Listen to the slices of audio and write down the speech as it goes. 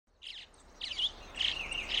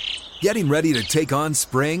Getting ready to take on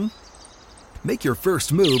spring? Make your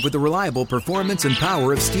first move with the reliable performance and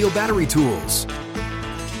power of Steel battery tools.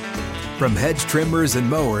 From hedge trimmers and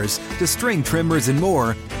mowers to string trimmers and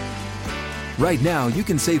more, right now you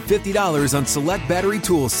can save $50 on select battery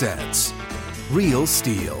tool sets. Real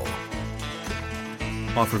Steel.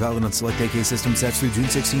 Offer valid on select AK system sets through June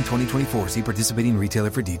 16, 2024. See participating retailer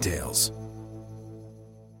for details.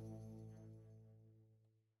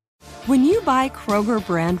 When you buy Kroger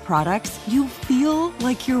brand products, you feel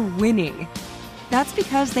like you're winning. That's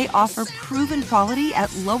because they offer proven quality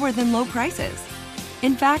at lower than low prices.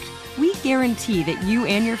 In fact, we guarantee that you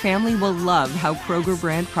and your family will love how Kroger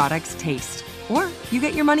brand products taste, or you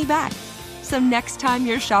get your money back. So next time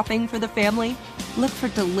you're shopping for the family, look for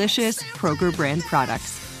delicious Kroger brand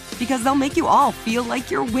products, because they'll make you all feel like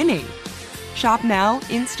you're winning. Shop now,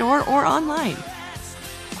 in-store, or online.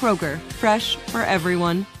 Kroger, fresh for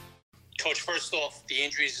everyone. Coach, first off, the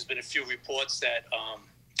injuries, there's been a few reports that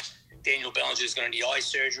Daniel Bellinger is going to need eye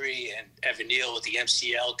surgery and Evan Neal with the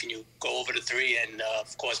MCL. Can you go over the three? And,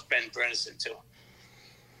 of course, Ben Bredeson, too.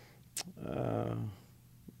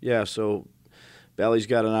 Yeah, so Belly's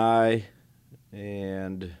got an eye,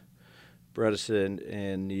 and Bredeson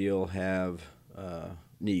and Neal have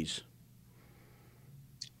knees.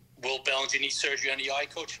 Will Bellinger need surgery on the eye,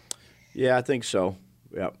 Coach? Yeah, I think so.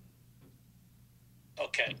 Yep.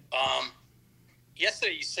 Okay.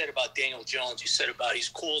 Yesterday you said about Daniel Jones, you said about he's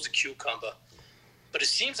cool as a cucumber. But it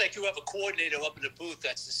seems like you have a coordinator up in the booth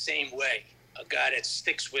that's the same way. A guy that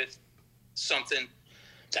sticks with something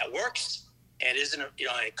that works and isn't,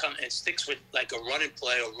 and sticks with like a running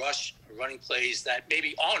play or running plays that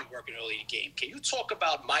maybe aren't working early in the game. Can you talk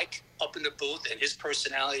about Mike up in the booth and his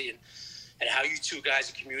personality and how you two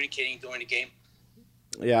guys are communicating during the game?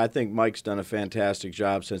 Yeah, I think Mike's done a fantastic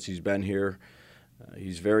job since he's been here.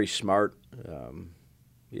 He's very smart.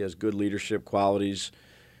 He has good leadership qualities.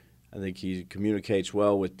 I think he communicates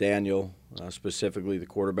well with Daniel, specifically the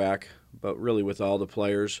quarterback, but really with all the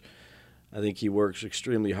players. I think he works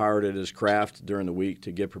extremely hard at his craft during the week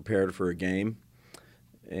to get prepared for a game.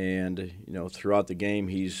 And, throughout the game,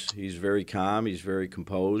 he's very calm. He's very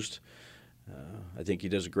composed. I think he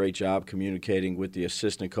does a great job communicating with the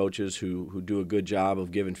assistant coaches who do a good job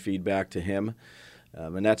of giving feedback to him.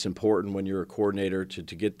 And that's important when you're a coordinator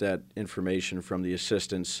to get that information from the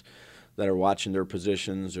assistants that are watching their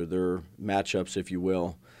positions or their matchups, if you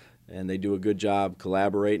will. And they do a good job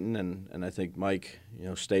collaborating, and I think Mike,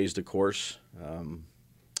 stays the course.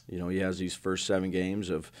 He has these first 7 games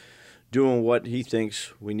of doing what he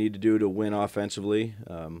thinks we need to do to win offensively.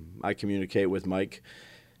 I communicate with Mike,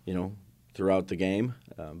 throughout the game.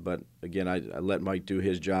 But, again, I let Mike do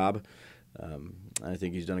his job. I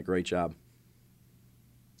think he's done a great job.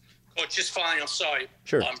 Coach, just following, I'm sorry.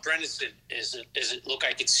 Sure. Bredeson, is it look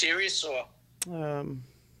like it's serious or?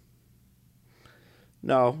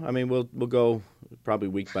 No, I mean we'll go probably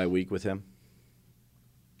week by week with him.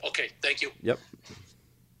 Okay, thank you. Yep.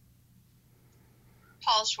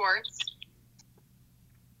 Paul Schwartz.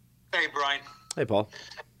 Hey, Brian. Hey, Paul.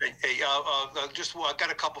 Hey, I got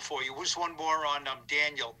a couple for you. Just one more on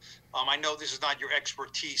Daniel. I know this is not your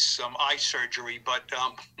expertise, eye surgery, but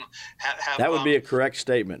that would be a correct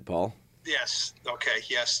statement, Paul. Yes. Okay.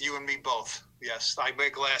 Yes. You and me both. Yes. I wear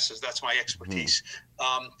glasses. That's my expertise.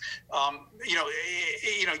 You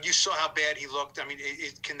saw how bad he looked. I mean,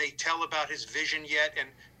 can they tell about his vision yet? And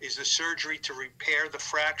is the surgery to repair the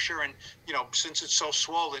fracture? And, since it's so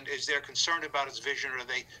swollen, is there concern about his vision, or are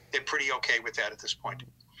they're pretty okay with that at this point?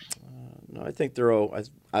 No, I think they're.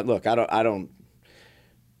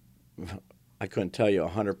 I couldn't tell you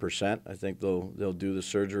 100%. I think they'll do the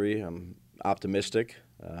surgery. I'm optimistic,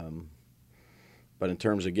 but in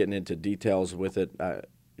terms of getting into details with it, I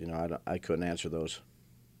couldn't answer those.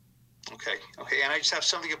 Okay. And I just have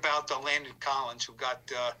something about Landon Collins, who got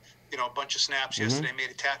a bunch of snaps yesterday, made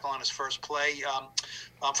a tackle on his first play.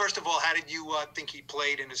 First of all, how did you think he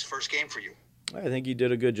played in his first game for you? I think he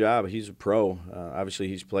did a good job. He's a pro. Obviously,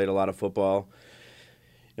 he's played a lot of football.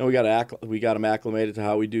 We got him acclimated to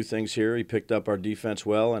how we do things here. He picked up our defense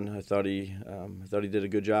well, and I thought he did a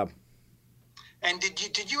good job. And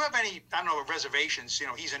did you have any, reservations?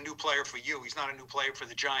 He's a new player for you. He's not a new player for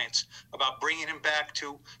the Giants. About bringing him back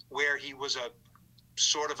to where he was a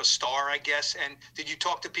sort of a star, I guess. And did you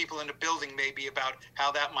talk to people in the building maybe about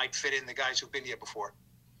how that might fit in the guys who've been here before?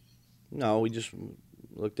 No, we just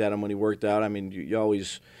looked at him when he worked out. I mean, you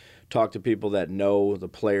always talk to people that know the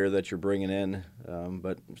player that you're bringing in,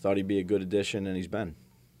 but thought he'd be a good addition, and he's been.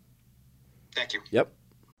 Thank you. Yep.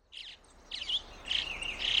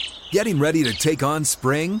 Getting ready to take on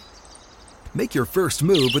spring? Make your first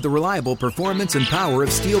move with the reliable performance and power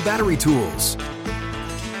of Steel battery tools.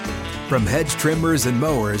 From hedge trimmers and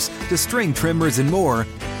mowers to string trimmers and more,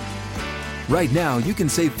 right now you can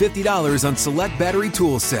save $50 on select battery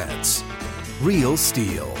tool sets. Real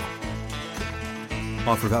Steel.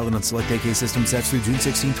 Offer valid on select AK system sets through June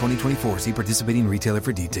 16, 2024. See participating retailer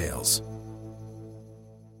for details.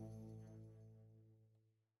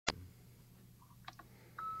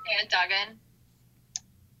 And Duggan.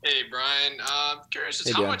 Hey, Brian. Curious,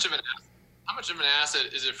 just how much of an asset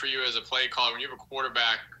is it for you as a play caller when you have a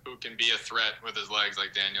quarterback who can be a threat with his legs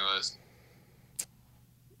like Daniel is?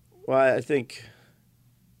 Well, I think,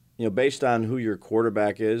 based on who your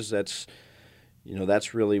quarterback is, that's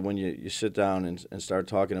really when you sit down and start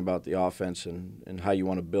talking about the offense and how you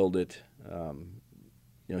want to build it.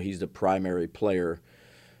 He's the primary player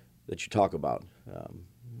that you talk about.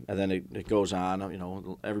 And then it goes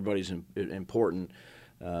on, everybody's important.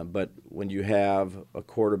 But when you have a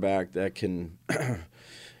quarterback that can,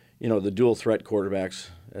 the dual threat quarterbacks,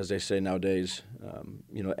 as they say nowadays,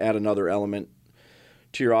 add another element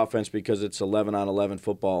to your offense because it's 11-on-11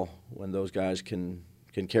 football when those guys can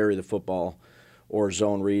carry the football or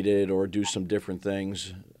zone read it or do some different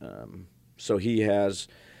things. So he has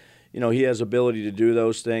ability to do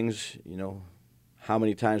those things. How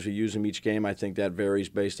many times we use him each game, I think that varies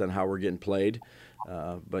based on how we're getting played.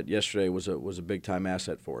 But yesterday was a big-time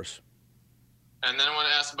asset for us. And then I want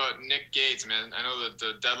to ask about Nick Gates, man. I know that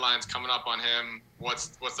the deadline's coming up on him. What's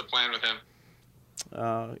the plan with him?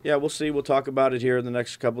 We'll see. We'll talk about it here in the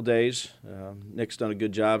next couple days. Nick's done a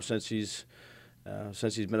good job since he's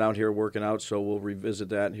been out here working out, so we'll revisit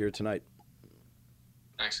that here tonight.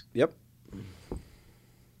 Thanks. Yep.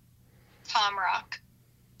 Tom Rock.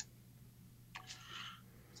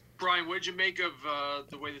 Brian, what did you make of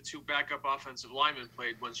the way the two backup offensive linemen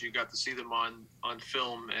played once you got to see them on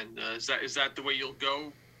film? And is that the way you'll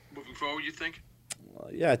go moving forward, you think?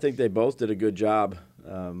 I think they both did a good job.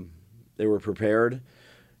 They were prepared,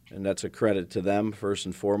 and that's a credit to them first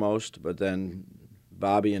and foremost. But then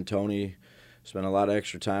Bobby and Tony spent a lot of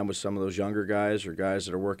extra time with some of those younger guys or guys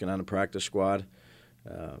that are working on the practice squad.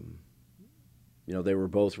 They were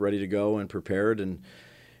both ready to go and prepared and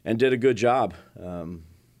did a good job.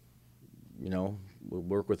 We'll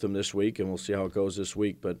work with them this week, and we'll see how it goes this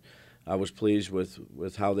week. But I was pleased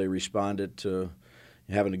with how they responded to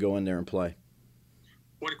having to go in there and play.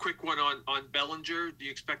 One quick one on Bellinger. Do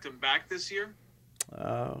you expect him back this year?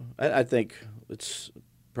 I think it's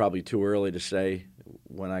probably too early to say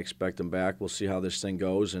when I expect him back. We'll see how this thing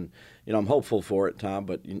goes. And, I'm hopeful for it, Tom,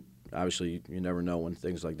 but obviously you never know when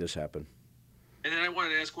things like this happen. And then I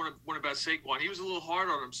wanted to ask one about Saquon. He was a little hard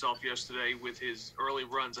on himself yesterday with his early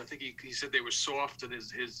runs. I think he said they were soft and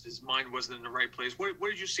his mind wasn't in the right place. What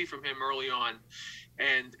did you see from him early on,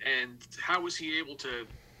 and how was he able to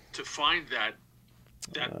find that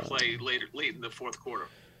play late in the fourth quarter?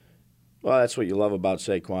 Well, that's what you love about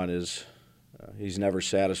Saquon is he's never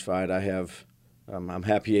satisfied. I'm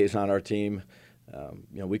happy he's on our team.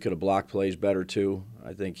 We could have blocked plays better too.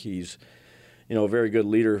 I think he's a very good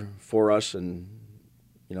leader for us, and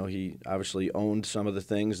he obviously owned some of the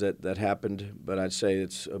things that happened, but I'd say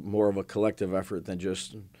it's more of a collective effort than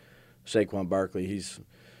just Saquon Barkley.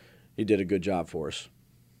 He did a good job for us.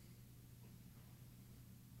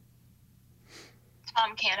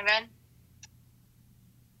 Tom Canavan.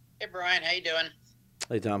 Hey, Brian, how you doing?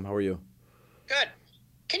 Hey, Tom, how are you? Good.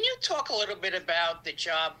 Can you talk a little bit about the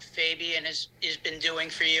job Fabian has been doing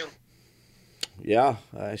for you? Yeah,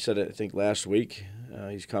 I said it, I think, last week.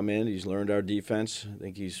 He's come in. He's learned our defense. I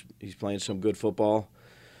think he's playing some good football.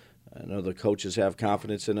 I know the coaches have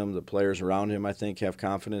confidence in him. The players around him, I think, have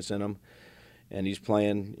confidence in him. And he's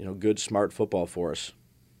playing, good, smart football for us.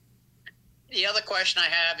 The other question I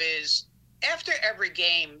have is, after every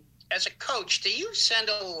game, as a coach, do you send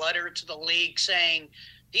a letter to the league saying,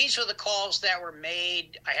 these are the calls that were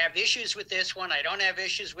made, I have issues with this one, I don't have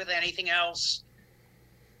issues with anything else?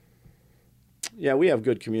 Yeah, we have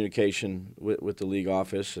good communication with the league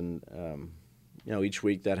office, and each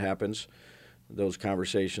week that happens. Those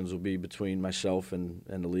conversations will be between myself and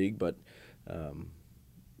the league, but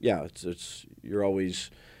it's you're always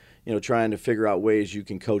trying to figure out ways you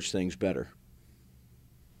can coach things better.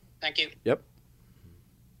 Thank you. Yep.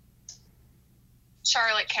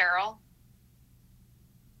 Charlotte Carroll.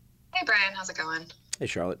 Hey, Brian. How's it going? Hey,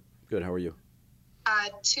 Charlotte. Good. How are you?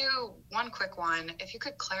 One quick one. If you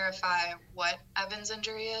could clarify what Evan's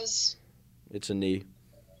injury is? It's a knee.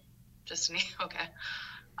 Just a knee? Okay.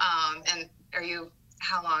 And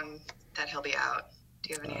how long that he'll be out? Do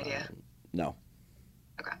you have any idea? No.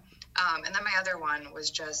 Okay. And then my other one was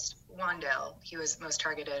just Wandale. He was most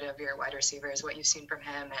targeted of your wide receivers, what you've seen from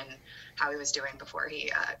him and how he was doing before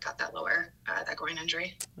he got that groin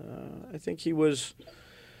injury. I think he was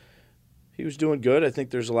doing good. I think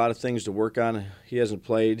there's a lot of things to work on. He hasn't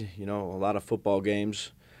played, a lot of football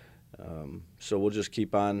games. So we'll just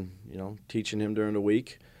keep on, teaching him during the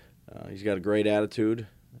week. He's got a great attitude.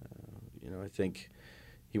 I think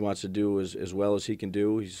he wants to do as well as he can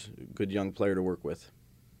do. He's a good young player to work with.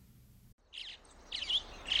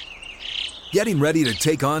 Getting ready to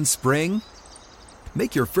take on spring?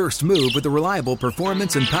 Make your first move with the reliable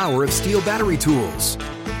performance and power of Steel battery tools.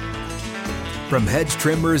 From hedge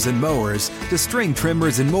trimmers and mowers to string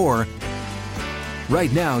trimmers and more,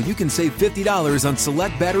 right now you can save $50 on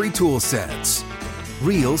select battery tool sets.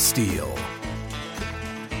 Real Steel.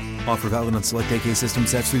 Offer valid on select AK system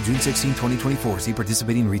sets through June 16, 2024. See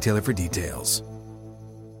participating retailer for details.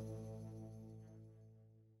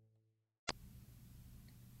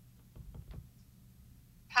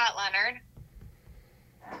 Pat Leonard.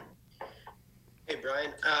 Hey,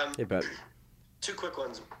 Brian. Hey, Pat. Two quick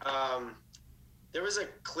ones. There was a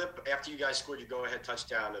clip after you guys scored your go-ahead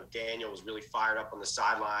touchdown of Daniel was really fired up on the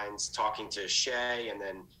sidelines talking to Shea, and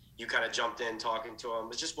then you kind of jumped in talking to him. I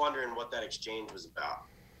was just wondering what that exchange was about.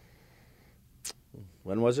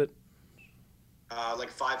 When was it?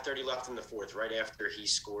 Like 5:30 left in the fourth, right after he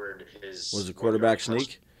scored his... Was it quarterback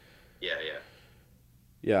sneak? Yeah.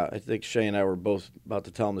 Yeah, I think Shea and I were both about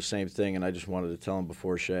to tell him the same thing, and I just wanted to tell him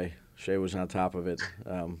before Shea. Shea was on top of it.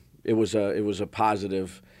 It was a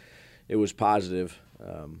positive. It was positive.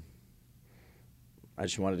 I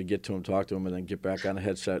just wanted to get to him, talk to him, and then get back on the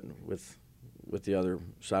headset with the other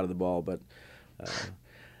side of the ball. But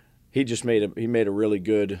he just made a really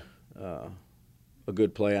good a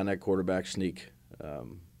good play on that quarterback sneak.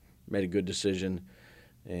 Made a good decision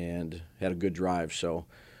and had a good drive. So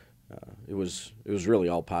it was really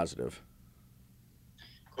all positive.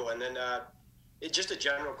 Cool. And then it's just a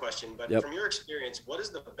general question, but Yep. From your experience, what is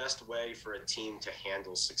the best way for a team to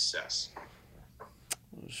handle success?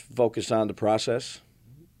 Just focus on the process.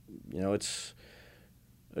 It's,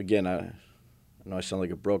 again, I know I sound like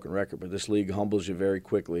a broken record, but this league humbles you very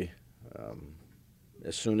quickly.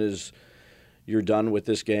 As soon as you're done with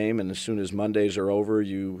this game and as soon as Mondays are over,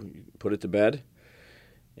 you put it to bed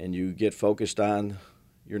and you get focused on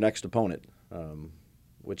your next opponent,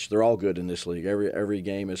 which they're all good in this league. Every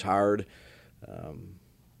game is hard.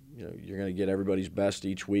 You're going to get everybody's best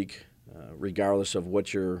each week, regardless of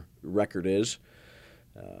what your record is.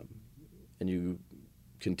 And you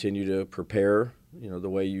continue to prepare, the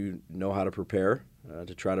way you know how to prepare,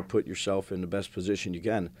 to try to put yourself in the best position you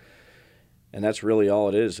can. And that's really all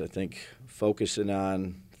it is. I think focusing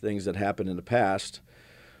on things that happened in the past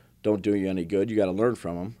don't do you any good. You got to learn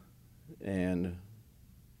from them. And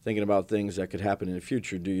thinking about things that could happen in the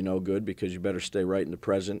future do you no good, because you better stay right in the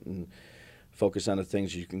present and focus on the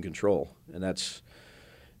things you can control. And that's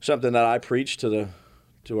something that I preach to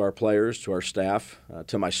our players, to our staff,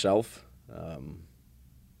 to myself.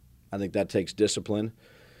 I think that takes discipline,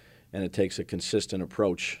 and it takes a consistent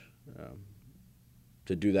approach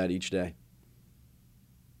to do that each day.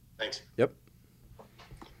 Thanks. Yep.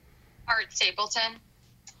 Art Stapleton.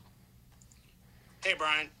 Hey,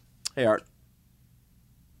 Brian. Hey, Art.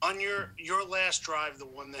 On your last drive, the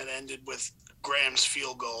one that ended with Graham's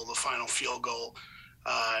field goal, the final field goal,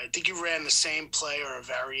 I think you ran the same play or a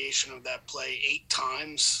variation of that play 8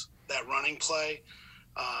 times, that running play.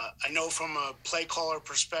 I know from a play caller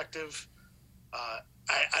perspective,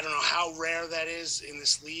 I don't know how rare that is in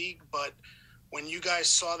this league, but when you guys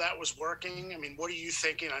saw that was working, I mean, what are you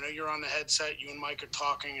thinking? I know you're on the headset, you and Mike are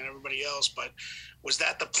talking and everybody else, but was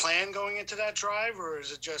that the plan going into that drive, or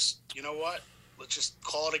is it just, you know what, let's just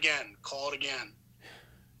call it again?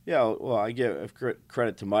 Yeah, well, I give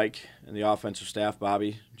credit to Mike and the offensive staff,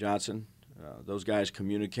 Bobby Johnson. Those guys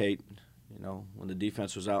communicate. When the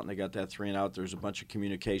defense was out and they got that 3-and-out, there's a bunch of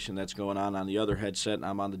communication that's going on the other headset, and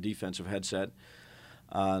I'm on the defensive headset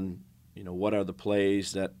on, what are the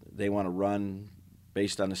plays that they want to run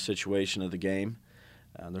based on the situation of the game.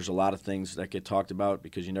 There's a lot of things that get talked about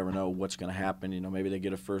because you never know what's going to happen. Maybe they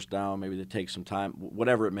get a first down, maybe they take some time,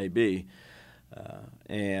 whatever it may be.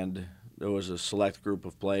 And there was a select group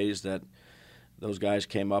of plays that those guys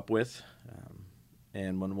came up with.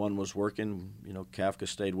 And when one was working, Kafka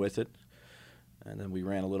stayed with it. And then we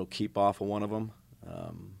ran a little keep off of one of them.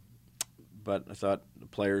 But I thought the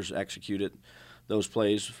players executed those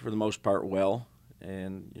plays for the most part well.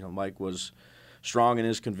 And, Mike was strong in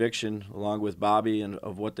his conviction, along with Bobby, and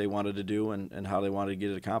of what they wanted to do and how they wanted to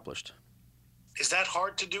get it accomplished. Is that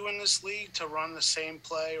hard to do in this league, to run the same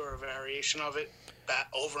play or a variation of it?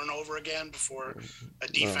 over and over again before a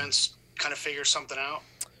defense kind of figures something out?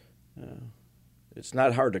 It's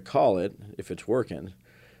not hard to call it if it's working.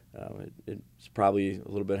 It's probably a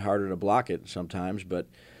little bit harder to block it sometimes, but,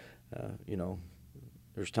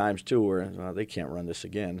 there's times, too, where they can't run this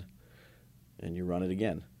again, and you run it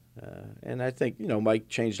again. And I think, Mike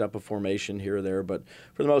changed up a formation here or there, but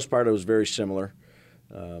for the most part it was very similar.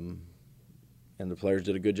 And the players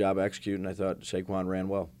did a good job executing. I thought Saquon ran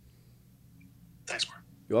well. Thanks, Mark.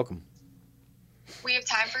 You're welcome. We have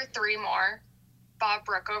time for 3 more. Bob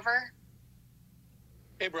Brookover.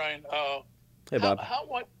 Hey, Brian. Hey, Bob.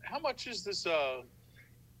 How much is this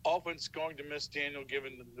offense going to miss Daniel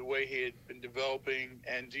given the way he had been developing?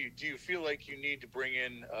 And do you feel like you need to bring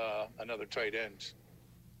in another tight end?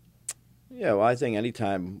 Yeah, well, I think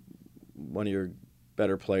anytime one of your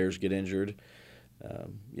better players get injured,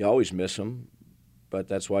 you always miss them. But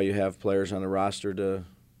that's why you have players on the roster to,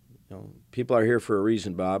 people are here for a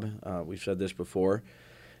reason, Bob. We've said this before.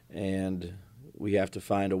 And we have to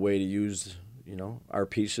find a way to use, our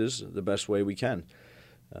pieces the best way we can.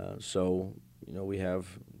 So, we have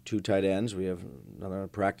 2 tight ends. We have another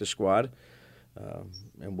practice squad.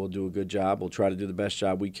 And we'll do a good job. We'll try to do the best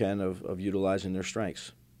job we can of utilizing their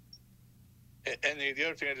strengths. And the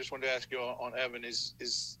other thing I just wanted to ask you on Evan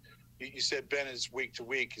is you said Ben is week to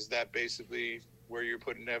week. Is that basically where you're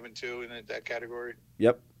putting Evan too in that category?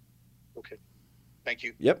 Yep. Okay. Thank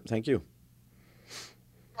you. Yep. Thank you.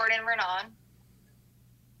 Jordan Renan.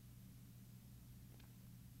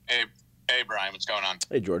 Hey, Brian. What's going on?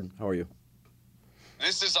 Hey, Jordan. How are you?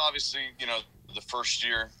 This is obviously, the first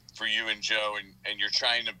year for you and Joe, and you're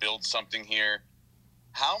trying to build something here.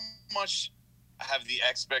 How much have the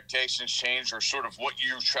expectations changed, or sort of what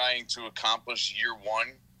you're trying to accomplish year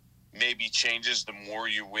one maybe changes the more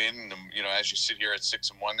you win, as you sit here at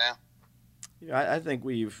 6-1 now? Yeah, I think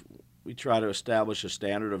we try to establish a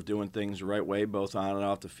standard of doing things the right way, both on and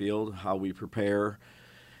off the field, how we prepare,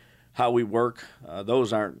 how we work.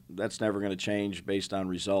 That's never going to change based on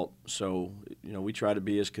result. So, we try to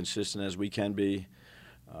be as consistent as we can be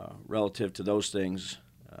relative to those things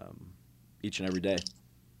each and every day.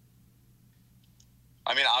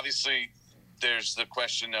 I mean, obviously, there's the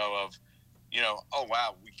question, though, of, oh,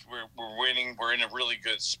 wow, we're winning. We're in a really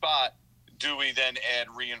good spot. Do we then add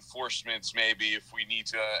reinforcements maybe if we need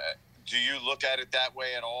to? Do you look at it that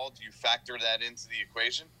way at all? Do you factor that into the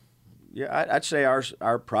equation? Yeah, I'd say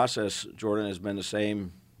our process, Jordan, has been the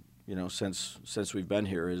same, since we've been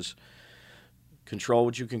here, is control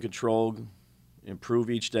what you can control, improve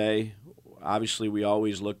each day. Obviously, we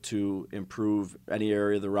always look to improve any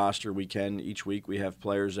area of the roster we can. Each week we have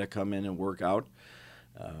players that come in and work out.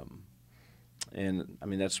 And, I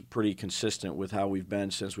mean, that's pretty consistent with how we've been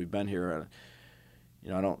since we've been here.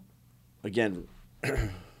 Our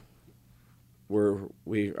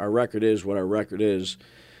record is what our record is,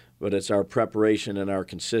 but it's our preparation and our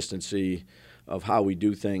consistency of how we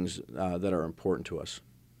do things that are important to us.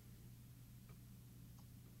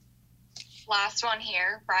 Last one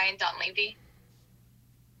here, Brian Dunleavy.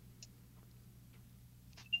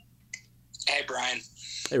 Hey, Brian.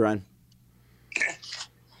 Hey, Ryan.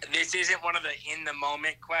 This isn't one of the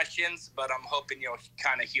in-the-moment questions, but I'm hoping you'll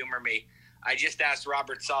kind of humor me. I just asked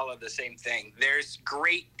Robert Saleh the same thing. There's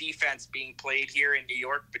great defense being played here in New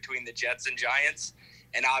York between the Jets and Giants,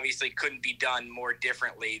 and obviously couldn't be done more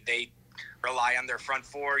differently. They rely on their front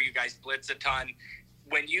four. You guys blitz a ton.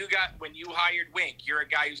 When you hired Wink, you're a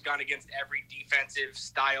guy who's gone against every defensive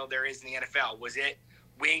style there is in the NFL. Was it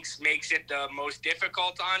Wink's makes it the most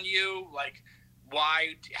difficult on you? Like,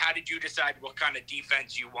 why? How did you decide what kind of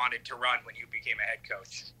defense you wanted to run when you became a head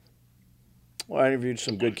coach? Well, I interviewed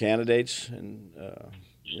some good candidates, and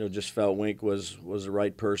just felt Wink was the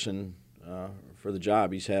right person for the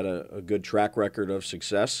job. He's had a good track record of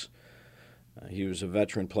success. He was a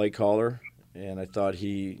veteran play caller, and I thought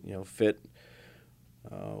he fit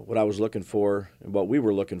what I was looking for and what we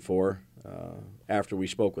were looking for after we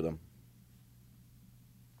spoke with him.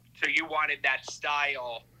 So you wanted that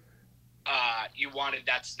style.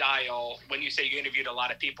 When you say you interviewed a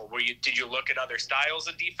lot of people, did you look at other styles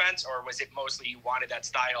of defense, or was it mostly you wanted that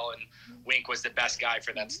style and Wink was the best guy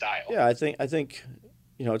for that style? Yeah, I think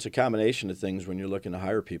it's a combination of things when you're looking to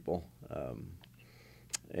hire people,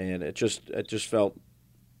 and it just felt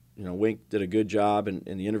Wink did a good job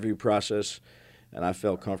in the interview process, and I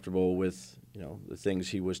felt comfortable with the things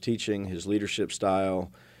he was teaching, his leadership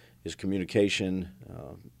style, his communication.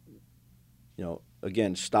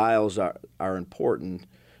 Again, styles are important.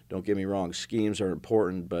 Don't get me wrong, schemes are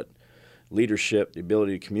important, but leadership, the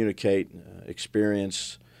ability to communicate,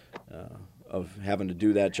 experience of having to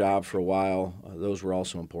do that job for a while, those were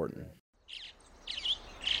also important.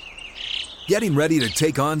 Getting ready to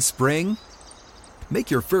take on spring? Make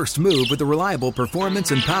your first move with the reliable performance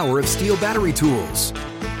and power of Steel battery tools.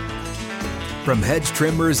 From hedge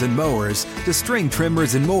trimmers and mowers to string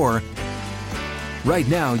trimmers and more, right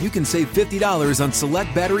now you can save $50 on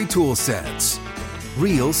select battery tool sets.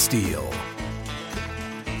 Real Steel.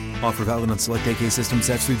 Offer valid on select AK system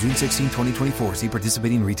sets through June 16, 2024. See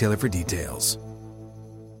participating retailer for details.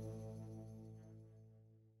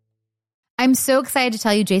 I'm so excited to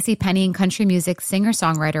tell you JCPenney and country music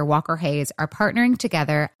singer-songwriter Walker Hayes are partnering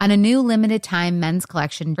together on a new limited-time men's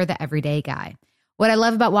collection for the everyday guy. What I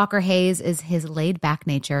love about Walker Hayes is his laid-back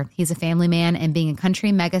nature. He's a family man, and being a country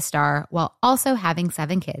megastar while also having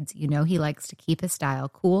 7 kids, you know he likes to keep his style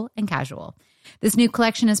cool and casual. This new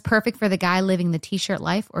collection is perfect for the guy living the t-shirt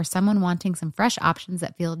life or someone wanting some fresh options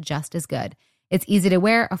that feel just as good. It's easy to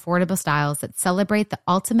wear, affordable styles that celebrate the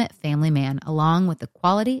ultimate family man, along with the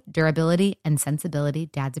quality, durability, and sensibility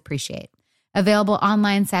dads appreciate. Available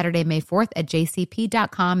online Saturday, May 4th at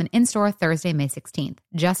jcp.com and in-store Thursday, May 16th.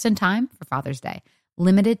 Just in time for Father's Day.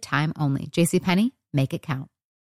 Limited time only. JCPenney, make it count.